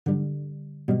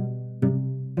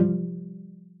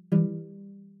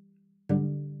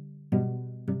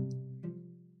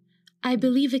I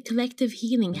believe a collective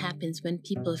healing happens when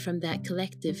people from that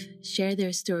collective share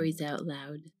their stories out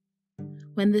loud.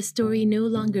 When the story no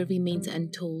longer remains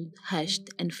untold, hushed,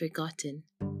 and forgotten.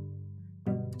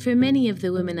 For many of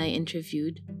the women I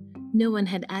interviewed, no one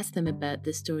had asked them about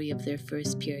the story of their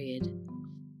first period.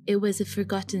 It was a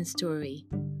forgotten story,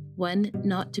 one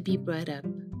not to be brought up.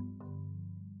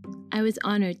 I was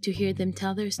honored to hear them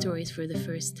tell their stories for the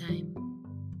first time.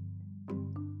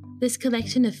 This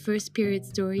collection of first period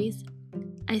stories,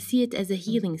 I see it as a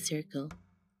healing circle,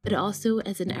 but also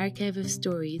as an archive of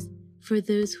stories for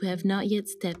those who have not yet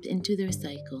stepped into their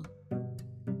cycle.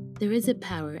 There is a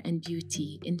power and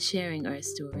beauty in sharing our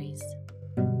stories.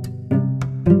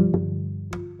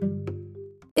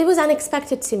 It was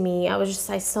unexpected to me. I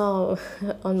saw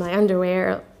on my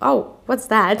underwear, oh, what's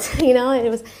that?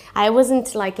 I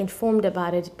wasn't like informed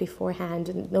about it beforehand,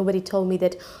 and nobody told me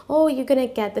that, oh, you're gonna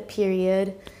get the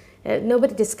period.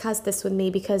 Nobody discussed this with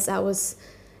me because I was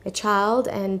a child,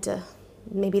 and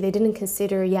maybe they didn't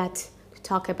consider yet to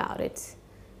talk about it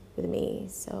with me.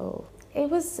 So it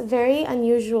was very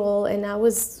unusual, and I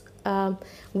was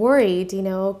worried,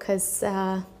 because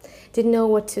didn't know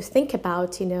what to think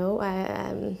about,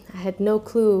 I had no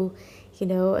clue,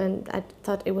 and I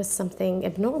thought it was something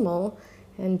abnormal,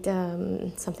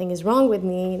 and something is wrong with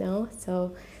me,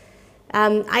 So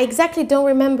I exactly don't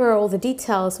remember all the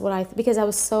details because I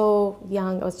was so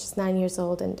young. I was just 9 years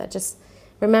old, and I just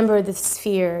remember this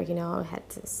fear. I had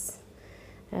this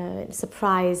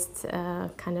surprised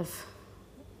kind of.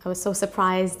 I was so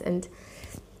surprised and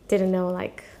didn't know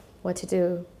what to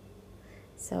do.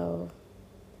 So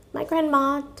my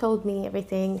grandma told me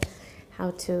everything,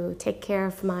 how to take care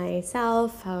of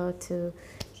myself, how to,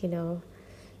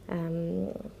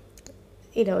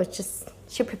 it's just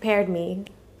she prepared me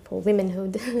for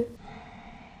womanhood.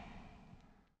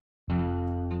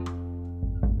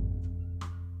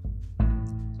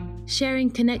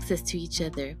 Sharing connects us to each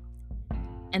other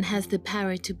and has the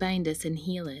power to bind us and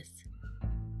heal us.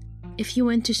 If you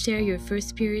want to share your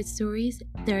first period stories,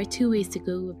 there are 2 ways to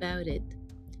go about it.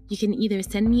 You can either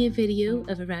send me a video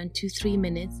of around 2-3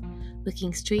 minutes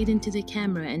looking straight into the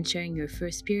camera and sharing your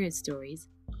first period stories,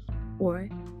 or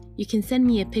you can send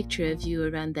me a picture of you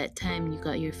around that time you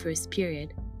got your first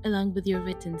period along with your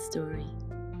written story.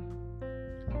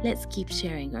 Let's keep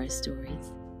sharing our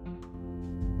stories.